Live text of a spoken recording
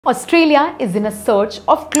Australia is in a search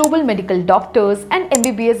of global medical doctors and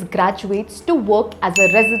MBBS graduates to work as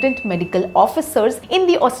a resident medical officers in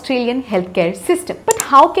the Australian healthcare system. But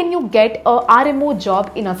how can you get a RMO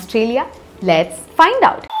job in Australia? Let's find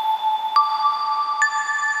out.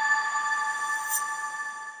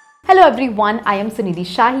 Hello everyone, I am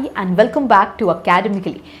Sunidhi and welcome back to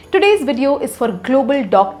Academically. Today's video is for global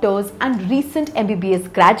doctors and recent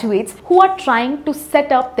MBBS graduates who are trying to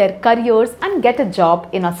set up their careers and get a job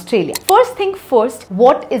in Australia. First thing first,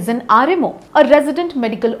 what is an RMO? A resident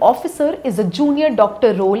medical officer is a junior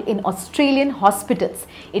doctor role in Australian hospitals.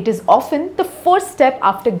 It is often the first step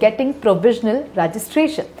after getting provisional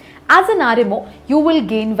registration. As an RMO, you will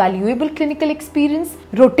gain valuable clinical experience,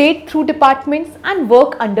 rotate through departments and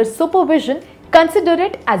work under supervision. Consider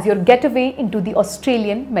it as your getaway into the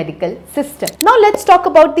Australian medical system. Now let's talk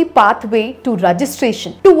about the pathway to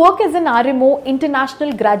registration. To work as an RMO,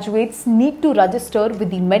 international graduates need to register with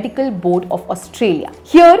the Medical Board of Australia.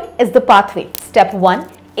 Here is the pathway. Step 1.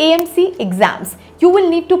 AMC Exams. You will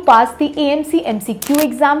need to pass the AMC MCQ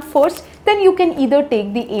exam first. Then you can either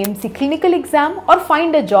take the AMC Clinical exam or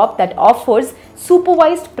find a job that offers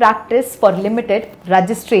supervised practice for limited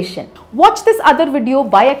registration. Watch this other video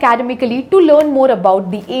by Academically to learn more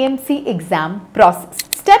about the AMC exam process.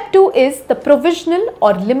 Step 2 is the provisional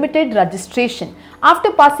or limited registration.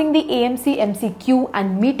 After passing the AMC MCQ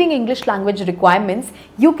and meeting English language requirements,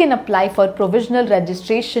 you can apply for provisional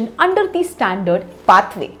registration under the standard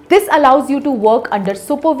pathway. This allows you to work under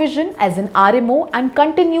supervision as an RMO and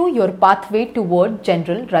continue your pathway toward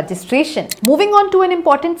general registration. Moving on to an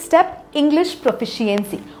important step, English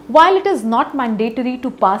proficiency. While it is not mandatory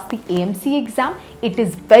to pass the AMC exam, it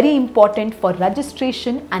is very important for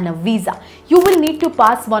registration and a visa. You will need to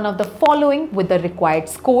pass one of the following with the required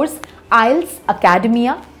scores: IELTS,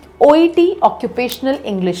 Academia, OET, Occupational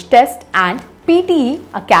English Test and PTE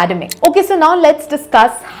Academic. Okay, so now let's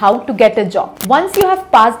discuss how to get a job. Once you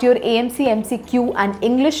have passed your AMC MCQ and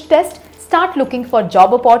English test, start looking for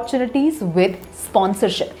job opportunities with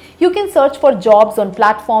sponsorship. You can search for jobs on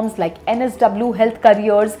platforms like NSW Health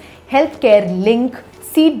Careers, Healthcare Link,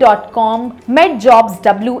 Seed.com, MedJobs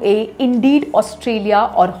WA, Indeed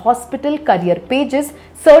Australia or hospital career pages.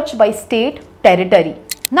 Search by state, territory.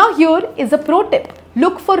 Now here is a pro tip.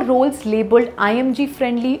 Look for roles labeled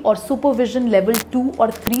IMG-friendly or supervision level 2 or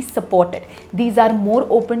 3 supported. These are more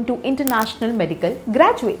open to international medical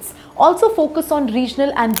graduates. Also focus on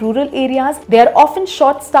regional and rural areas. They are often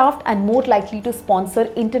short-staffed and more likely to sponsor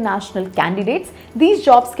international candidates. These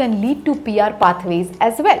jobs can lead to PR pathways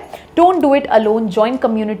as well. Don't do it alone. Join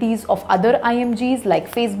communities of other IMGs like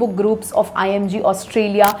Facebook groups of IMG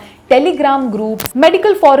Australia, Telegram groups,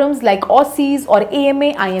 medical forums like Aussies or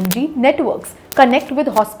AMA IMG networks. Connect with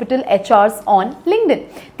hospital HRs on LinkedIn.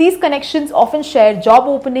 These connections often share job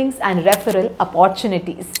openings and referral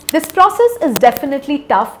opportunities. This process is definitely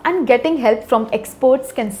tough and getting help from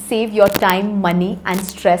experts can save your time, money and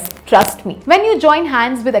stress. Trust me. When you join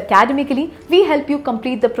hands with Academically, we help you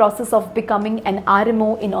complete the process of becoming an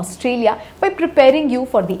RMO in Australia by preparing you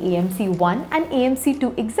for the AMC 1 and AMC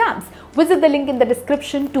 2 exams. Visit the link in the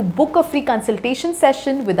description to book a free consultation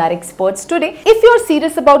session with our experts today. If you're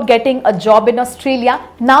serious about getting a job in Australia,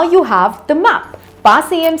 now you have the map. Pass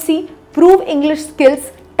AMC, prove English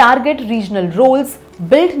skills, target regional roles,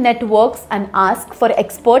 build networks and ask for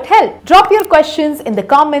expert help. Drop your questions in the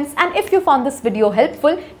comments, and if you found this video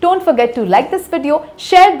helpful, don't forget to like this video,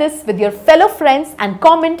 share this with your fellow friends and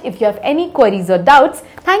comment if you have any queries or doubts.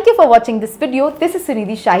 Thank you for watching this video. This is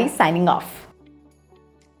Sunidhi signing off.